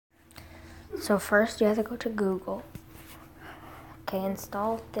So first you have to go to Google. Okay,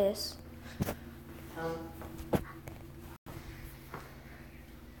 install this.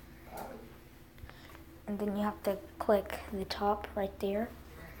 And then you have to click the top right there.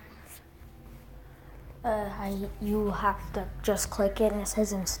 You have to just click it and it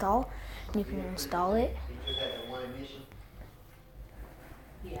says install. And you can install it. You just had the one admission?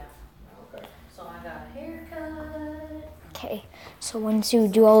 Yeah. Okay. So I got a haircut. Okay, so once you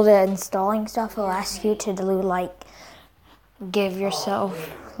do all the installing stuff, it'll ask you to give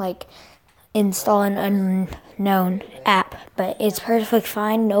yourself, install an unknown app. But it's perfectly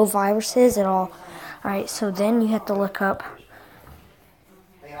fine, no viruses at all. Alright, so then you have to look up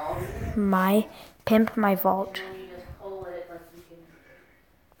my pimp my vault. And then you just pull it, like you can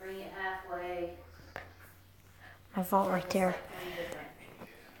bring it halfway. My vault right there.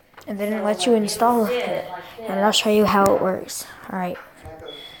 And then it lets you install it. And I'll show you how it works. Alright.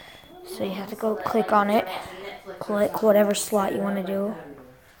 So you have to go click on it. Click whatever slot you want to do.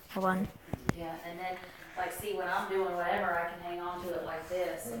 Hold on. Yeah, and then, see, when I'm doing whatever, I can hang on to it like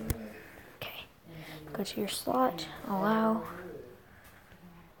this. Okay. Go to your slot. Allow.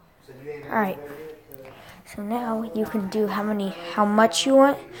 Alright. So now you can do how much you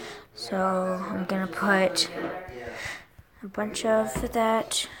want. So I'm going to put a bunch of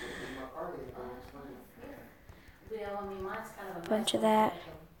that. Bunch of that.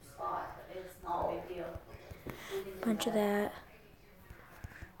 Bunch of that.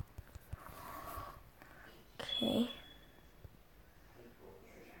 Okay.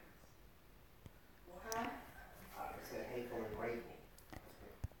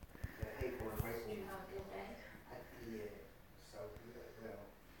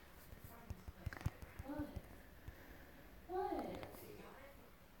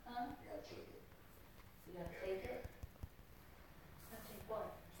 You gotta take it? Gotta take what?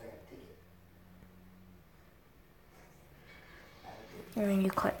 And then you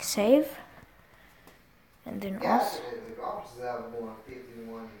click save. And then also.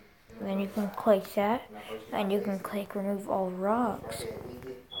 And then you can click that. And you can click remove all rocks.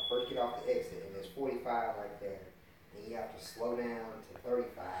 First get off the exit and there's 45 right there. And you have to slow down to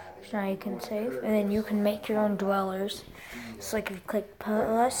 35. So now you can save. And then you can make your own dwellers. So if you click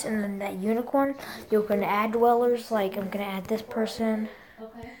plus and then that unicorn, you can add dwellers. Like I'm gonna add this person.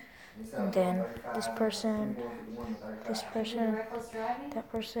 And then this person, that person,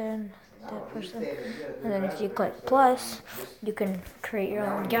 that person. And then if you click plus, you can create your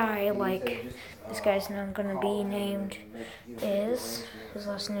own guy. Like this guy's now gonna be named his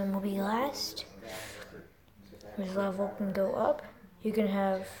last name will be last. His level can go up. You can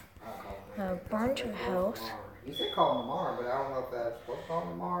have a bunch of health. You said call him Lamar, but I don't know if that's supposed to call him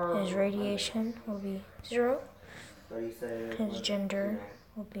Lamar. His radiation will be 0. His gender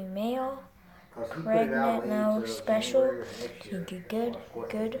will be male. Pregnant, no. Special. So you do good,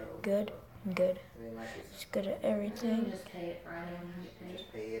 good, good, and good. He's good at everything. Just pay it for anyone who's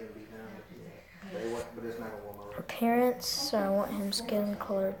Just pay it and be done. But it's not a woman. Appearance, so I want him skin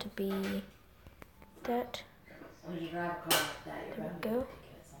color to be that. When you drive a car like that, you're There we go.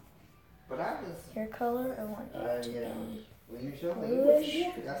 But I just. Hair color, I want it to be bluish.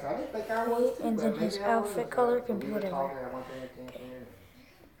 And then his outfit color can be whatever. Okay.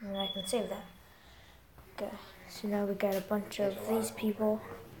 And I can save that. Okay. So now we got a bunch of these people.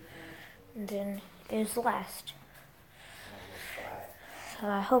 And then there's last. So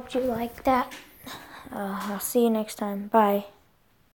I hope you like that. I'll see you next time. Bye.